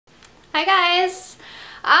Hi guys!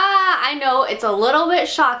 I know it's a little bit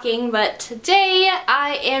shocking, but today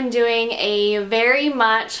I am doing a very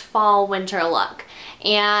much fall winter look.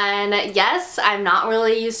 And yes, I'm not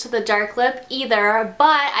really used to the dark lip either,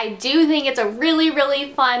 but I do think it's a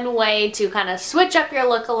really fun way to kind of switch up your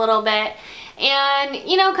look a little bit and,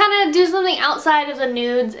 you know, kind of do something outside of the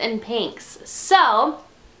nudes and pinks. So,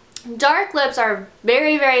 dark lips are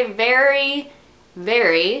very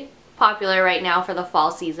popular right now for the fall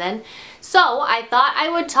season. So I thought I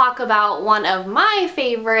would talk about one of my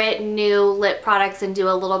favorite new lip products and do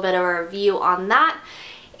a little bit of a review on that.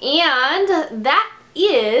 And that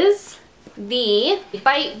is the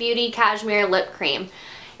Bite Beauty Cashmere Lip Cream.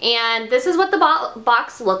 And this is what the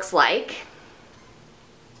box looks like.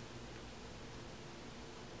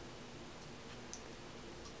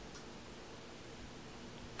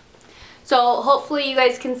 So hopefully you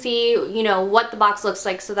guys can see, you know, what the box looks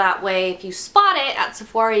like, so that way if you spot it at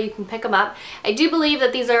Sephora, you can pick them up. I do believe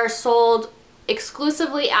that these are sold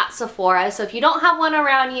exclusively at Sephora, so if you don't have one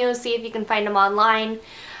around you, see if you can find them online.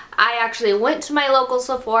 I actually went to my local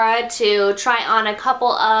Sephora to try on a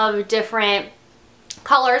couple of different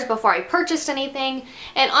colors before I purchased anything,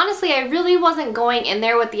 and honestly I really wasn't going in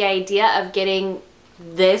there with the idea of getting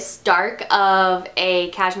this dark of a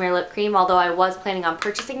cashmere lip cream, although I was planning on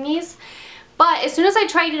purchasing these. But as soon as I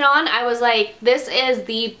tried it on, I was like, this is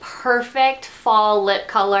the perfect fall lip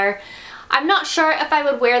color. I'm not sure if I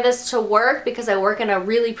would wear this to work because I work in a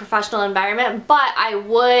really professional environment, but I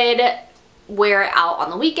would wear it out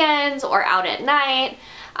on the weekends or out at night,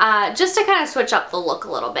 just to kind of switch up the look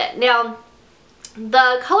a little bit. Now,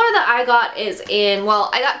 the color that I got is in,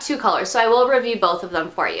 well, I got two colors, so I will review both of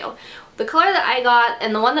them for you. The color that I got,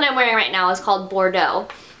 and the one that I'm wearing right now, is called Bordeaux.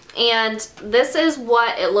 And this is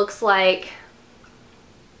what it looks like.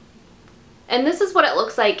 And this is what it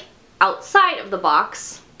looks like outside of the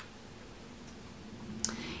box.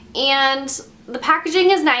 And the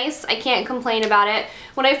packaging is nice. I can't complain about it.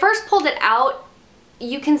 When I first pulled it out,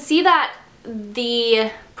 you can see that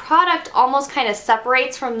the product almost kind of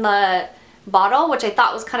separates from the bottle, which I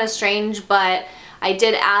thought was kind of strange, but I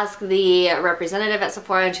did ask the representative at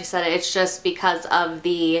Sephora and she said it's just because of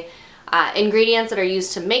the ingredients that are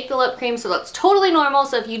used to make the lip cream, so that's totally normal.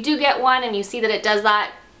 So if you do get one and you see that it does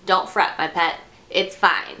that, don't fret, my pet. It's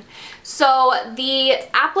fine. So the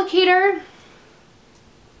applicator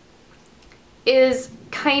is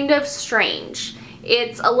kind of strange.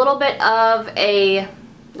 It's a little bit of a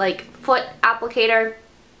like foot applicator,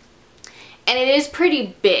 and it is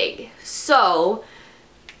pretty big. So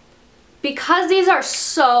because these are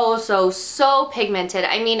so pigmented,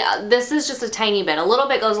 I mean, this is just a tiny bit. A little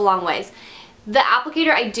bit goes a long ways. The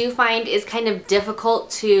applicator I do find is kind of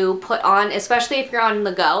difficult to put on, especially if you're on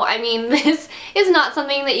the go. I mean, this is not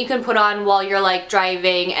something that you can put on while you're like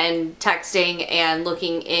driving and texting and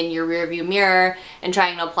looking in your rearview mirror and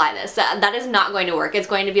trying to apply this. That is not going to work. It's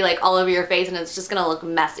going to be like all over your face and it's just going to look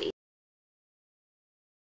messy.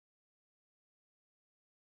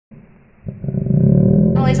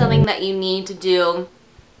 Definitely something that you need to do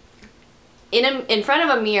in front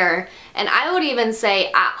of a mirror, and I would even say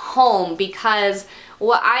at home, because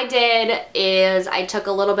what I did is I took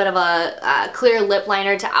a little bit of a clear lip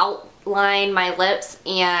liner to outline my lips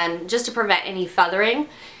and just to prevent any feathering,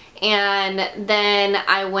 and then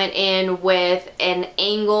I went in with an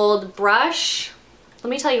angled brush. Let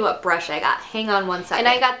me tell you what brush I got. Hang on one second.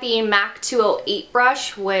 And I got the MAC 208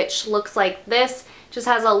 brush, which looks like this. Just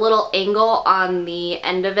has a little angle on the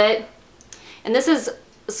end of it, and this is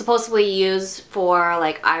supposedly used for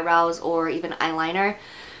like eyebrows or even eyeliner,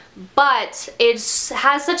 but it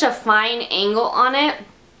has such a fine angle on it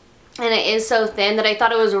and it is so thin that I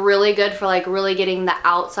thought it was really good for like really getting the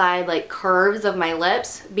outside like curves of my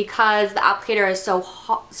lips, because the applicator is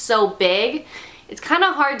so big. It's kind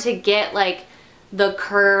of hard to get like the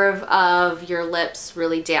curve of your lips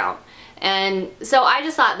really down. And so I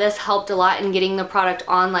just thought this helped a lot in getting the product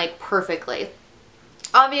on like perfectly.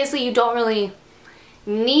 Obviously you don't really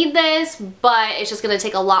need this, but it's just going to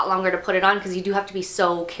take a lot longer to put it on because you do have to be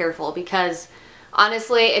so careful, because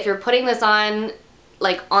honestly if you're putting this on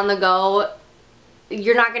like on the go,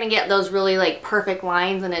 you're not going to get those really like perfect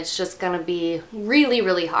lines and it's just going to be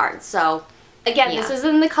really hard. So again, This is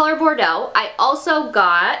in the color Bordeaux. I also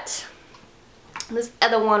got this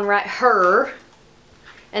other one right here,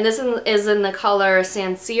 and this is in the color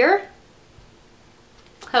Sincere.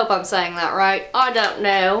 Hope I'm saying that right. I don't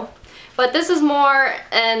know. But this is more,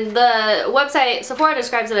 and the website, Sephora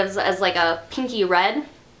describes it as like a pinky red,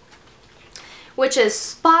 which is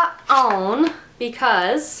spot on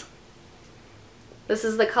because this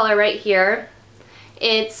is the color right here.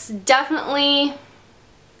 It's definitely,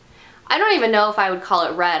 I don't even know if I would call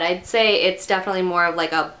it red. I'd say it's definitely more of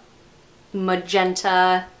like a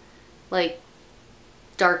magenta, like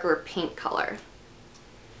darker pink color.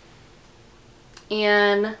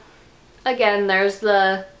 And again, there's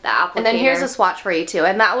the applicator. And then here's a swatch for you too.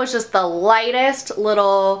 And that was just the lightest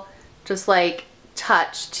little, just like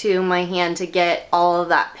touch to my hand to get all of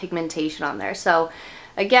that pigmentation on there. So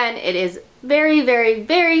again, it is very, very,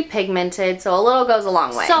 very pigmented. So a little goes a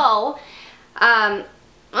long way. So,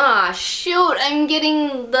 shoot, I'm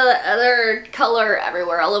getting the other color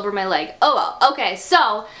everywhere, all over my leg. Oh well, okay,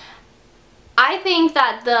 so I think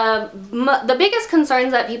that the biggest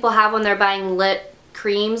concerns that people have when they're buying lip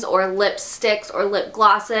creams or lipsticks or lip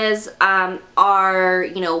glosses are,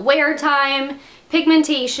 you know, wear time,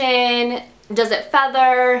 pigmentation, does it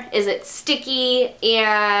feather, is it sticky,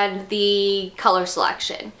 and the color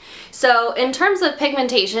selection. So in terms of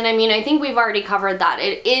pigmentation, I mean, I think we've already covered that.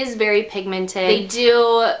 It is very pigmented. They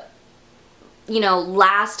do, you know,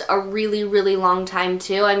 last a really, really long time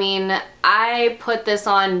too. I mean, I put this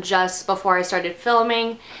on just before I started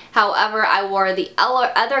filming. However, I wore the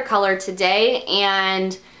other color today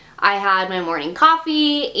and I had my morning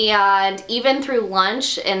coffee, and even through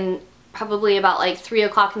lunch and probably about like 3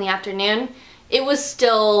 o'clock in the afternoon, it was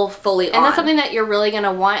still fully on. And that's something that you're really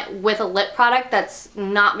gonna want with a lip product that's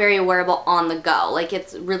not very wearable on the go. Like,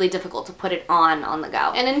 it's really difficult to put it on the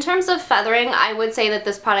go. And in terms of feathering, I would say that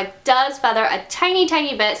this product does feather a tiny,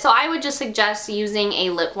 tiny bit. So I would just suggest using a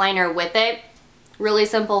lip liner with it. Really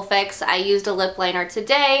simple fix. I used a lip liner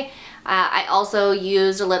today. I also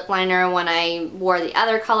used a lip liner when I wore the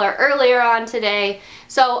other color earlier on today.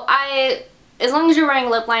 So as long as you're wearing a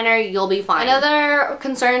lip liner, you'll be fine. Another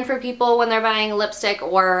concern for people when they're buying a lipstick,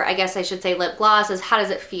 or I guess I should say lip gloss, is how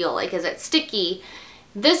does it feel? Like, is it sticky?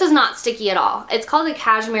 This is not sticky at all. It's called a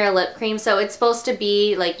Cashmere Lip Cream, so it's supposed to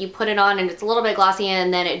be like you put it on and it's a little bit glossy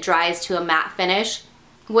and then it dries to a matte finish,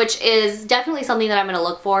 which is definitely something that I'm gonna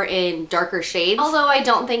look for in darker shades. Although I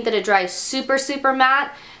don't think that it dries super, super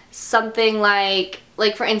matte. Something like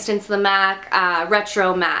for instance, the MAC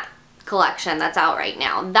Retro Matte collection that's out right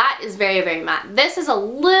now. That is very, very matte. This is a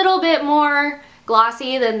little bit more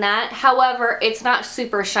glossy than that. However, it's not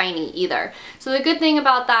super shiny either. So the good thing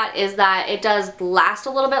about that is that it does last a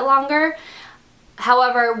little bit longer.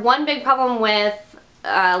 However, one big problem with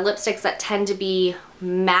lipsticks that tend to be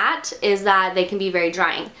matte is that they can be very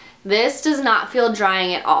drying. This does not feel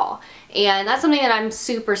drying at all. And that's something that I'm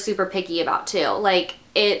super, super picky about too. Like,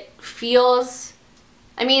 it feels,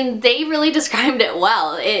 I mean, they really described it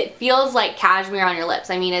well. It feels like cashmere on your lips.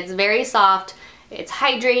 I mean, it's very soft, it's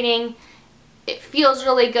hydrating, it feels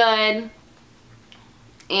really good,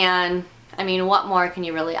 and I mean, what more can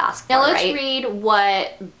you really ask for, right? Now let's read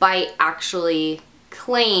what Bite actually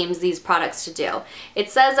claims these products to do. It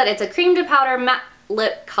says that it's a cream to powder matte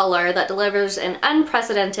lip color that delivers an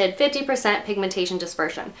unprecedented 50% pigmentation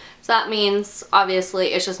dispersion. So that means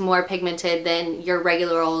obviously it's just more pigmented than your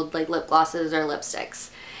regular old like lip glosses or lipsticks.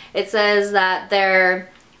 It says that their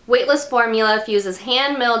weightless formula fuses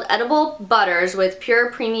hand-milled edible butters with pure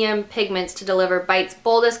premium pigments to deliver Bite's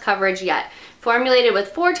boldest coverage yet. Formulated with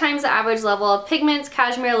 4 times the average level of pigments,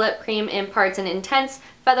 Cashmere Lip Cream imparts an intense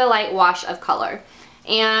feather-light wash of color.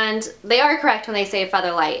 And they are correct when they say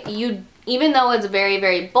feather-light. Even though it's very,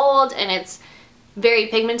 very bold and it's very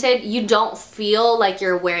pigmented, you don't feel like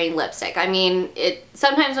you're wearing lipstick. I mean,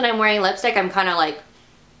 sometimes when I'm wearing lipstick, I'm kind of like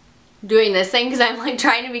doing this thing because I'm like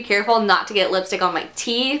trying to be careful not to get lipstick on my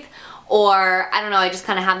teeth, or I don't know, I just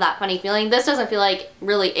kind of have that funny feeling. This doesn't feel like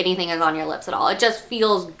really anything is on your lips at all. It just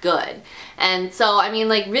feels good. And so, I mean,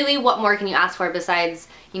 like, really, what more can you ask for besides,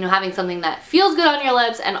 you know, having something that feels good on your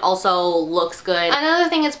lips and also looks good? Another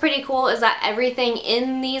thing that's pretty cool is that everything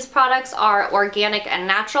in these products are organic and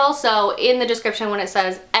natural. So in the description when it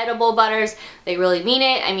says edible butters, they really mean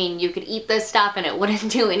it. I mean, you could eat this stuff and it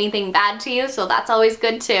wouldn't do anything bad to you, so that's always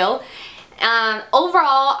good too.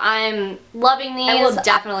 Overall, I'm loving these. I will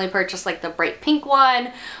definitely purchase like the bright pink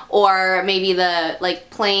one, or maybe the like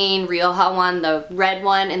plain Rioja one, the red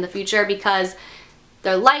one in the future, because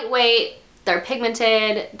they're lightweight, they're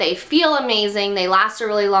pigmented, they feel amazing, they last a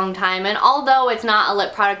really long time, and although it's not a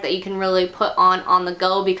lip product that you can really put on the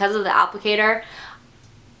go because of the applicator,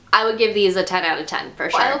 I would give these a 10 out of 10 for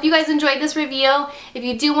sure. Well, I hope you guys enjoyed this review. If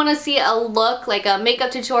you do want to see a look, like a makeup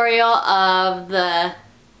tutorial of the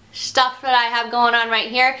stuff that I have going on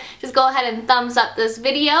right here, just go ahead and thumbs up this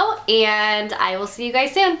video, and I will see you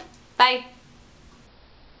guys soon. Bye.